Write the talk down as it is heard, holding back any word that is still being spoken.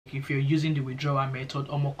if you're using the withdrawal method.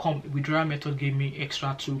 Withdrawal method gave me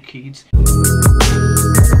extra 2 kids.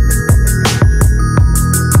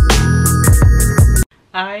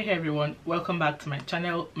 Hi everyone, welcome back to my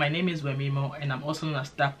channel. My name is Wemimo and I'm also known as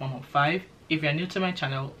Dark105. If you're new to my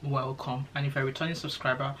channel, welcome, and if you're a returning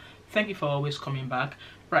subscriber, thank you for always coming back.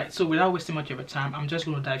 Right, so without wasting much of your time, I'm just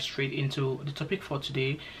going to dive straight into the topic for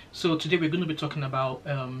today. So today we're going to be talking about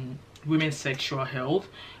women's sexual health.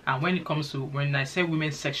 And when I say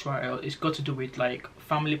women's sexual health, it's got to do with like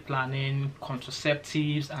family planning,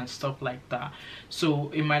 contraceptives and stuff like that.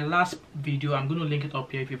 So in my last video, I'm going to link it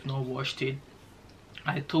up here if you've not watched it,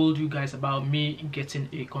 I told you guys about me getting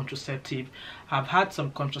a contraceptive. I've had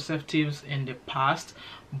some contraceptives in the past,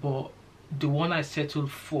 but the one I settled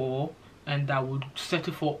for, and I would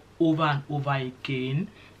settle for over and over again,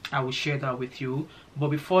 I will share that with you. But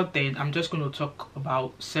before then, I'm just going to talk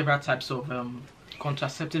about several types of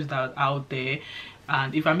contraceptives that are out there,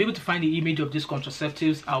 and if I'm able to find the image of these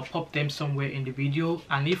contraceptives, I'll pop them somewhere in the video,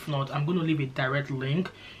 and if not, I'm going to leave a direct link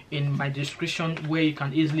in my description where you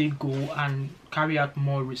can easily go and carry out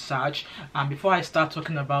more research. And before I start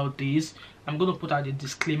talking about this, I'm going to put out a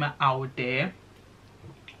disclaimer out there.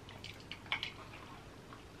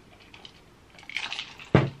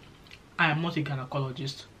 I am not a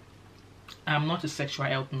gynecologist. I am not a sexual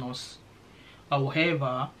health nurse.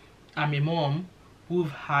 However, I'm a mom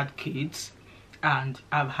who've had kids, and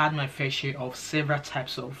I've had my fair share of several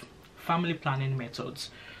types of family planning methods.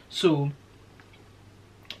 So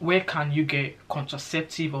where can you get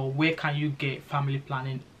contraceptive, or where can you get family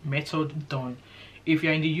planning method done? If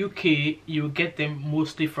you're in the UK, you get them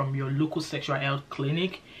mostly from your local sexual health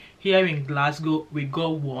clinic. Here in Glasgow, we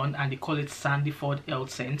got one and they call it Sandyford Health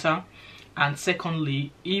Center. And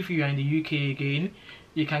secondly, if you are in the UK again,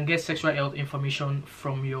 you can get sexual health information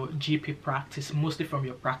from your GP practice, mostly from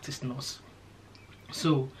your practice nurse.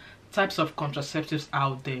 So types of contraceptives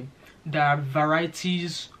out there. There are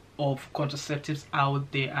varieties of contraceptives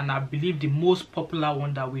out there, and I believe the most popular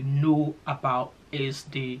one that we know about is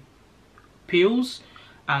the pills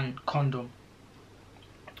and condom.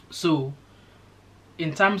 So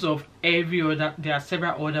in terms of every other, there are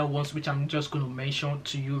several other ones which I'm just going to mention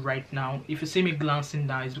to you right now. If you see me glancing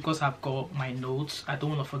down, it's because I've got my notes. I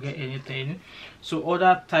don't want to forget anything. So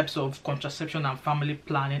other types of contraception and family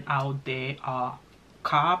planning out there are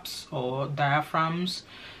caps or diaphragms.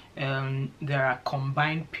 There are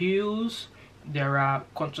combined pills, there are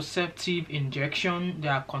contraceptive injection,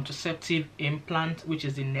 there are contraceptive implant, which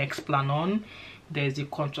is the next plan on. There's the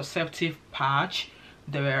contraceptive patch,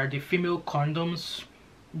 there are the female condoms,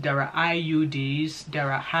 there are IUDs,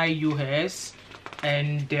 there are IUS,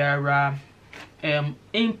 and there are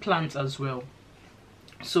implants as well.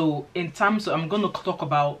 So in terms of, I'm going to talk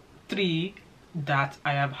about 3 that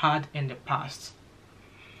I have had in the past.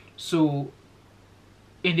 So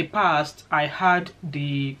in the past, I had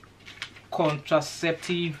the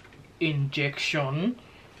contraceptive injection,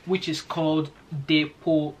 which is called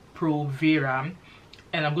Depo-Provera,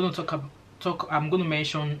 and I'm going to I'm going to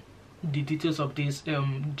mention the details of this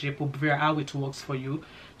Depo-Provera, how it works for you.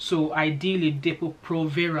 So ideally,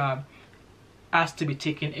 Depo-Provera has to be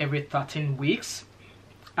taken every 13 weeks,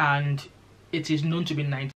 and it is known to be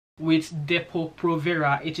with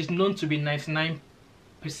Depo-Provera, it is known to be 99%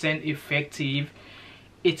 effective.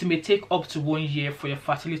 It may take up to 1 year for your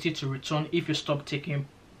fertility to return if you stop taking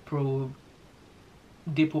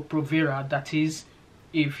Depo-Provera. That is,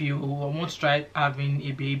 if you want to try having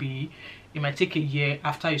a baby, it might take a year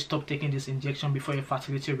after you stop taking this injection before your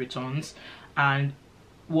fertility returns. And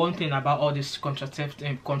one thing about all this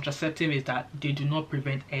contraceptive is that they do not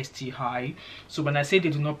prevent STI. So when I say they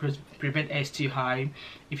do not prevent STI,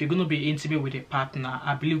 if you're going to be intimate with a partner,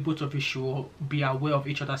 I believe both of you should be aware of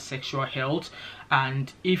each other's sexual health.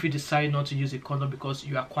 And if you decide not to use a condom because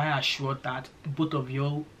you are quite assured that both of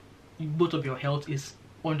your health is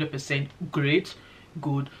 100% great,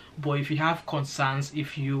 good. But if you have concerns,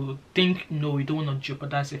 if you think no, you don't want to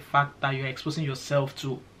jeopardize the fact that you're exposing yourself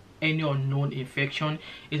to any unknown infection,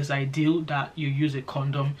 it is ideal that you use a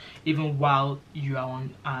condom even while you are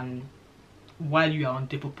on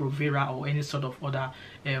Depo-Provera or any sort of other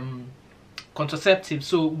contraceptive.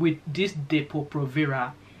 So with this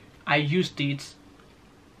Depo-Provera, I used it,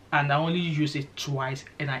 and I only used it twice,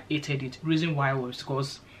 and I hated it. Reason why was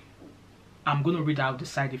because I'm going to read out the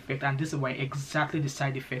side effect, and this is why exactly the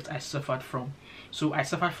side effects I suffered from. So I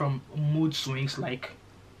suffered from mood swings like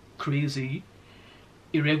crazy,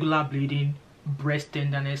 irregular bleeding, breast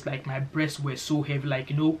tenderness, like my breasts were so heavy, like,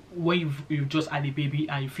 you know, when you've just had a baby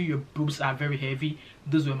and you feel your boobs are very heavy.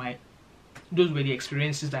 Those were the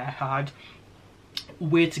experiences that I had.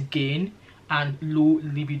 Weight gain and low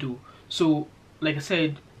libido. So like I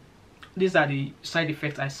said, these are the side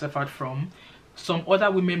effects I suffered from. Some other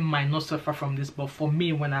women might not suffer from this, but for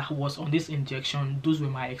me, when I was on this injection, those were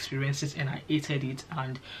my experiences and I hated it.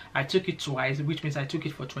 And I took it twice, which means I took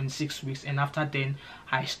it for 26 weeks, and after then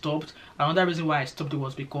I stopped. Another reason why I stopped it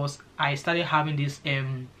was because I started having this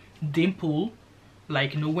dimple,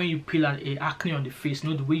 like, you know, when you peel a acne on the face, you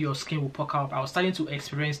know, the way your skin will poke out. I was starting to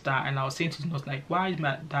experience that, and I was saying to the nurse, like, why is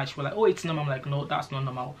my that? She was like, oh, it's normal. I'm like, no, that's not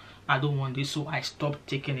normal. I don't want this. So I stopped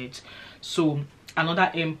taking it. So another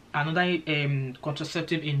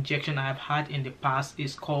contraceptive injection I've had in the past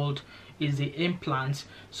is the implant.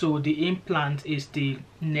 So the implant is the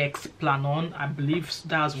Nexplanon, I believe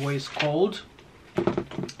that's what it's called.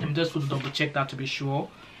 I'm just going to double check that to be sure.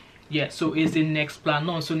 Yeah, so it's the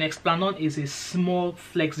Nexplanon. So Nexplanon is a small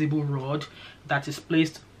flexible rod that is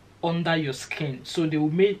placed under your skin. So they will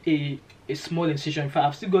make a small incision. In fact,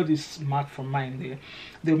 I've still got this mark from mine there.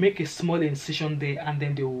 They'll make a small incision there, and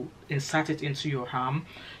then they will insert it into your arm.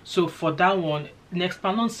 So for that one,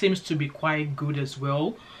 Nexplanon seems to be quite good as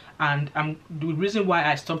well. And the reason why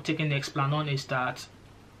I stopped taking Nexplanon is that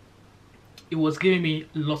it was giving me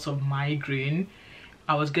lots of migraine.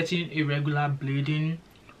 I was getting irregular bleeding,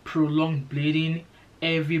 prolonged bleeding,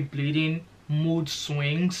 heavy bleeding, mood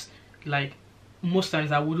swings. Like, most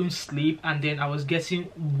times I wouldn't sleep, and then I was getting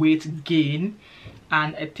weight gain.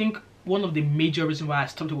 And I think one of the major reasons why I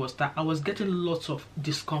stopped it was that I was getting lots of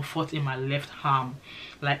discomfort in my left arm.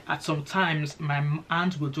 Like, at some times my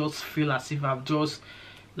hands will just feel as if I've just,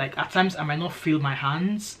 like, at times I might not feel my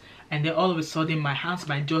hands, and then all of a sudden my hands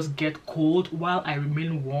might just get cold while I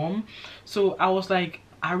remain warm. So I was like,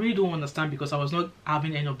 I really don't understand, because I was not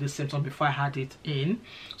having any of these symptoms before I had it in.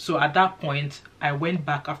 So at that point, I went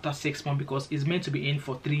back after 6 months, because it's meant to be in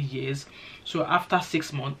for 3 years. So after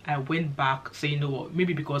 6 months, I went back saying, no, what,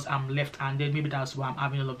 maybe because I'm left-handed, maybe that's why I'm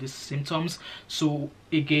having all of these symptoms. So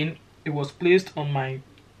again, it was placed on my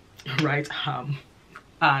right arm,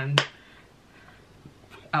 and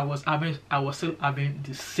I was still having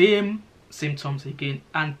the same symptoms again.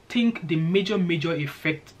 And think the major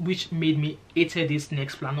effect which made me hate this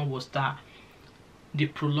Nexplanon was that the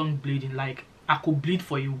prolonged bleeding. Like, I could bleed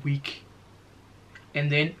for a week and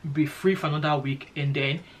then be free for another week, and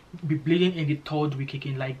then be bleeding in the 3rd week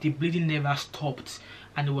again. Like, the bleeding never stopped,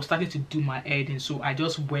 and it was starting to do my head in. So I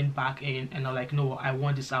just went back in, and I'm like, no, I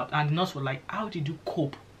want this out. And the nurse was like, how did you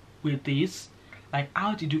cope with this? Like,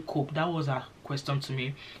 how did you cope? That was a question to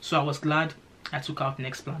me. So I was glad I took out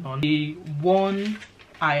Nexplanon. The one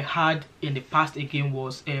I had in the past again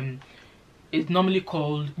was it's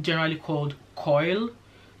generally called coil.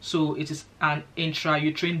 So it is an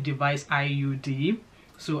intrauterine device, IUD.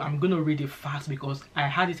 So I'm gonna read it fast because I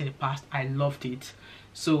had it in the past. I loved it.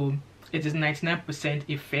 So it is 99%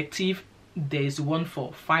 effective. There's one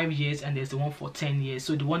for 5 years and there's the one for 10 years.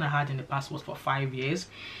 So the one I had in the past was for 5 years.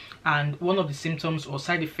 And one of the symptoms or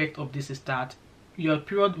side effect of this is that your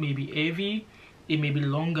period may be heavy, it may be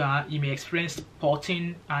longer, you may experience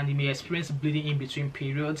spotting, and you may experience bleeding in between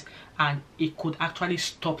periods, and it could actually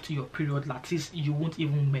stop to your period. That is, you won't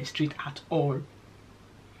even menstruate at all.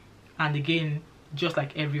 And again, just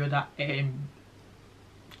like every other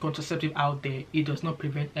contraceptive out there, it does not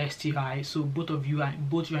prevent STI. So both you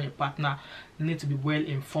and your partner need to be well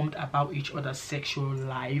informed about each other's sexual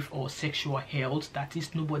life or sexual health. That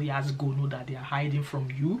is, nobody has gono that they are hiding from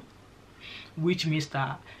you, which means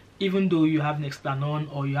that even though you have Nexplanon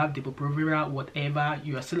or you have Depo-Provera, whatever,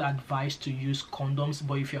 you are still advised to use condoms.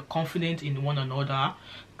 But if you're confident in one another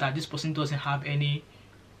that this person doesn't have any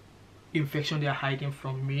infection they are hiding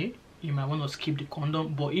from me, you might want to skip the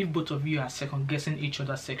condom. But if both of you are second guessing each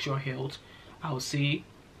other's sexual health, I would say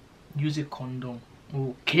use a condom,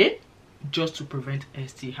 okay, just to prevent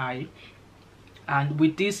STI. And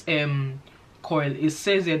with this coil, it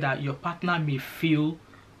says there that your partner may feel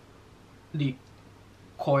the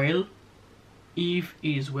coil if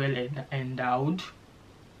he is well endowed.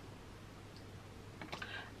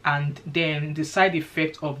 And then the side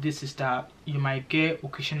effect of this is that you might get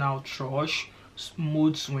occasional thrush,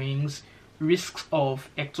 mood swings, risks of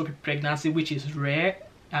ectopic pregnancy, which is rare,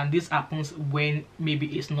 and this happens when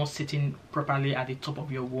maybe it's not sitting properly at the top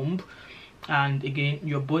of your womb. And again,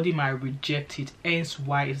 your body might reject it, hence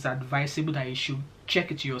why it's advisable that you should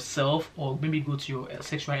check it yourself, or maybe go to your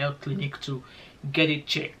sexual health clinic to get it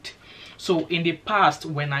checked. So in the past,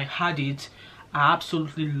 when I had it, I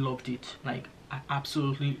absolutely loved it. Like, I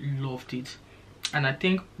absolutely loved it. And I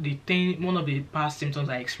think one of the past symptoms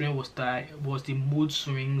I experienced was the mood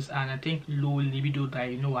swings, and I think low libido,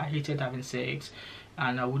 that, you know, I hated having sex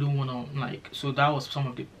and I wouldn't want to, like, so that was some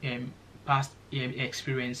of the past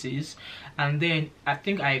experiences. And then I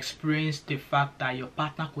think I experienced the fact that your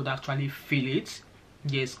partner could actually feel it.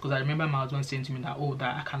 Yes, because I remember my husband saying to me that, oh,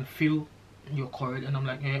 that I can feel your coil, and I'm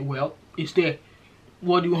like, well, it's there,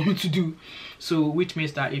 what do you want me to do? So which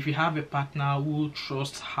means that if you have a partner who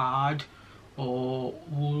trusts hard or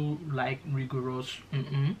who like rigorous,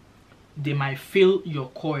 they might feel your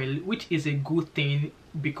coil, which is a good thing,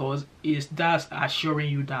 because it's thus assuring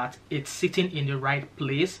you that it's sitting in the right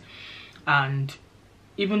place. And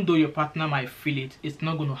even though your partner might feel it, it's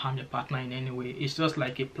not going to harm your partner in any way. It's just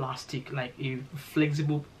like a plastic, like a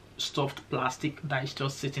flexible soft plastic that is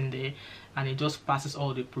just sitting there, and it just passes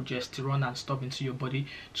all the progesterone and stuff into your body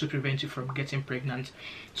to prevent you from getting pregnant.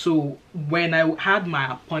 So when I had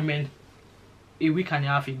my appointment a week and a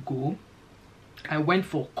half ago, I went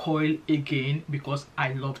for coil again because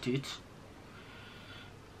I loved it.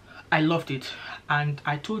 I loved it, and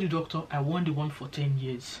I told the doctor I want the one for 10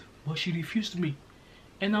 years, but she refused me.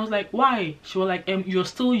 And I was like, why? She was like, you're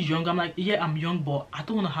still young. I'm like, yeah, I'm young, but I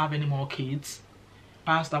don't want to have any more kids.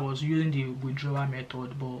 Past I was using the withdrawal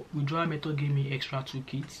method, but withdrawal method gave me extra 2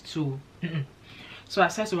 kids. So so I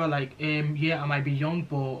said to her like, yeah, I might be young,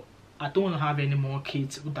 but I don't want to have any more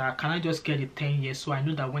kids. That can I just get it 10 years, so I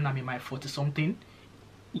know that when I'm in my 40 something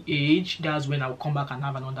age, that's when I'll come back and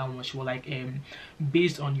have another one. She was like,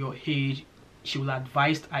 based on your age, she will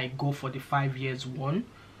advise I go for the 5 years one.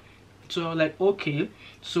 So I was like, okay.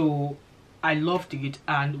 So I loved it,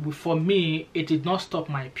 and for me it did not stop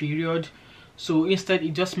my period. So instead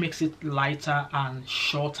it just makes it lighter and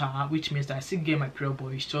shorter, which means that I still get my period, but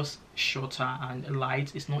it's just shorter and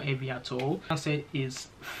light. It's not heavy at all. I said is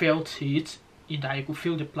felt heat, that you could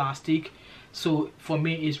feel the plastic. So for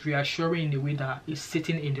me it's reassuring in the way that it's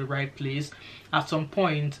sitting in the right place. At some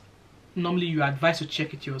point, normally you advise to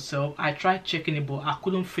check it yourself. I tried checking it, but I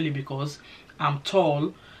couldn't feel it because I'm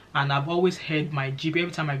tall, and I've always heard my GP,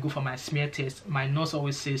 every time I go for my smear test, my nurse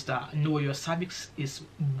always says that no, your cervix is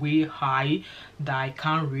way high that I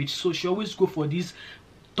can't reach. So she always go for this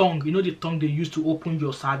tongue, you know, the tongue they use to open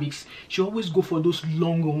your cervix. She always go for those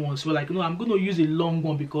longer ones. So like, no, I'm going to use a long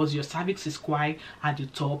one because your cervix is quite at the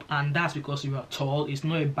top, and that's because you are tall. It's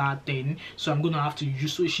not a bad thing, so I'm going to have to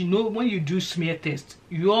use. So she know when you do smear test,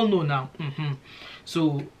 you all know now.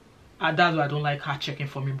 So that's why I don't like her checking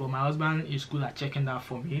for me, but my husband is good at checking that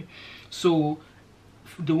for me. So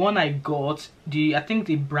the one I got, I think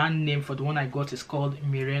the brand name for the one I got is called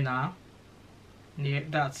Mirena. Yeah,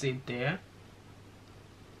 that's it there.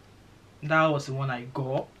 That was the one I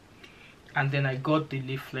got. And then I got the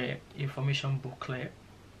leaflet information booklet.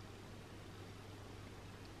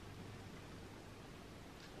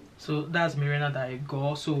 So that's Mirena that I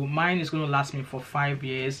got. So mine is going to last me for 5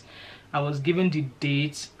 years. I was given the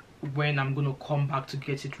date when I'm going to come back to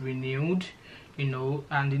get it renewed, you know,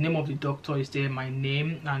 and the name of the doctor is there, my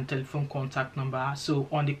name and telephone contact number. So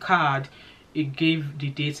on the card it gave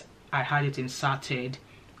the date I had it inserted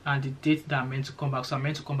and the date that I'm meant to come back. So I'm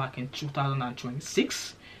meant to come back in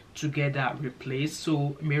 2026 to get that replaced.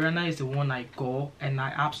 So Mirena is the one I got, and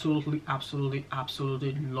I absolutely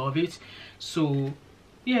love it. So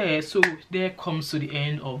yeah, so there comes to the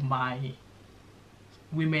end of my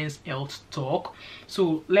women's health talk.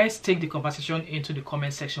 So let's take the conversation into the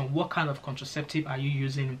comment section. What kind of contraceptive are you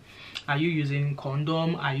using? Are you using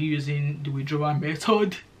condom? Are you using the withdrawal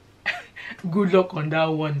method? Good luck on that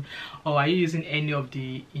one. Or are you using any of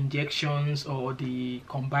the injections or the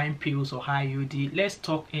combined pills or IUD? Let's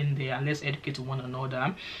talk in there and let's educate one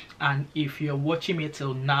another. And if you're watching me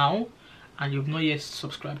till now and you've not yet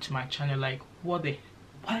subscribed to my channel, like what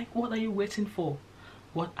are you waiting for?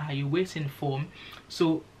 What are you waiting for?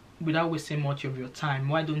 So without wasting much of your time,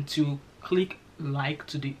 why don't you click like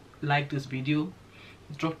this video,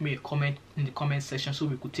 drop me a comment in the comment section so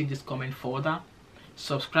we could take this comment further.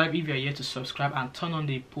 Subscribe if you're yet to subscribe, and turn on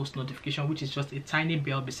the post notification, which is just a tiny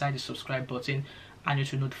bell beside the subscribe button, and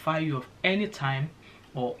it will notify you of any time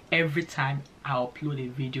or every time I upload a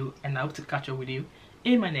video. And I hope to catch up with you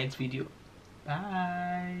in my next video.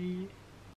 Bye.